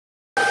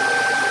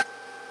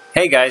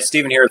Hey guys,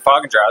 Steven here with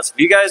Fog and Draws. Have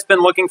you guys been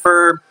looking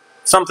for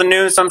something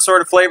new, some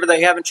sort of flavor that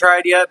you haven't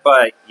tried yet,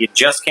 but you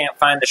just can't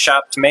find the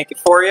shop to make it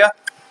for you?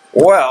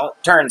 Well,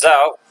 turns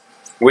out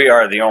we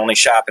are the only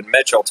shop in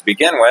Mitchell to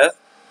begin with,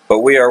 but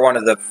we are one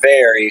of the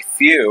very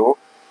few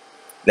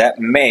that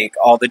make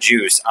all the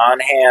juice on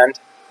hand,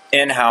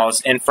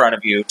 in-house, in front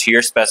of you, to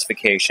your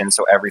specifications,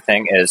 so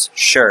everything is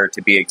sure to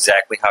be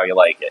exactly how you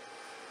like it.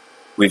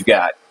 We've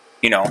got,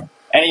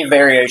 any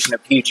variation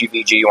of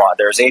PGVG you want.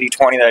 There's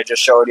 80-20 that I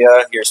just showed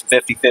you. Here's some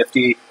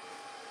 50-50.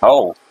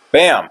 Oh,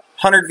 bam!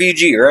 100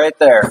 VG right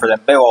there for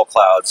them big old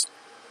clouds.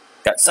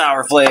 Got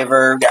sour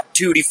flavor, got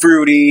tutti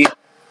frutti, we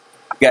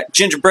got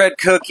gingerbread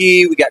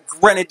cookie, we got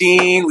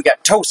grenadine, we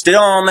got toasted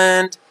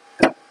almond.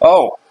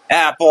 Oh,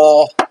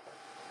 apple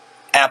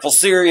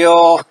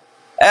cereal,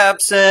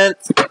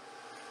 absinthe,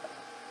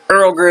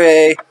 Earl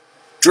Grey,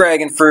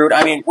 dragon fruit.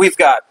 I mean, we've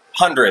got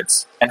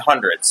hundreds and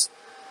hundreds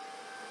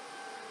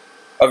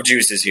of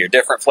juices here,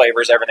 different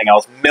flavors, everything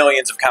else,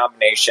 millions of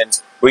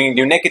combinations. We can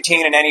do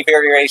nicotine in any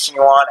variation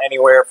you want,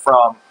 anywhere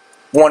from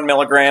 1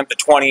 milligram to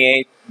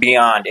 28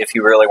 beyond if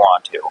you really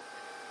want to.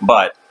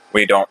 But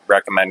we don't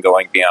recommend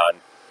going beyond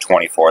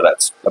 24.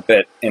 That's a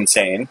bit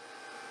insane.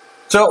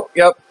 So,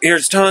 yep,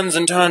 here's tons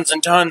and tons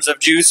and tons of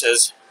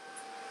juices.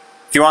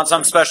 If you want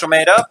something special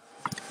made up,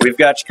 we've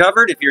got you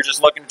covered. If you're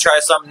just looking to try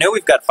something new,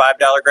 we've got a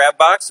 $5 grab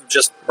box of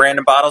just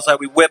random bottles that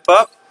we whip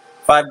up.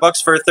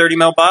 $5 for a 30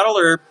 ml bottle,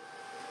 or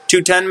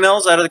 2 10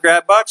 mils out of the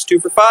grab box, 2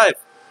 for $5.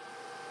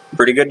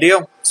 Pretty good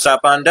deal.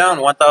 Stop on down,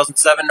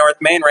 1007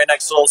 North Main, right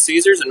next to Little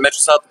Caesars in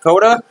Mitchell, South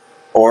Dakota.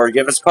 Or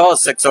give us a call at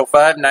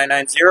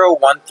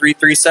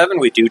 605-990-1337.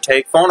 We do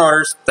take phone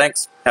orders.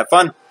 Thanks. Have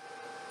fun.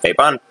 Vape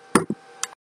on.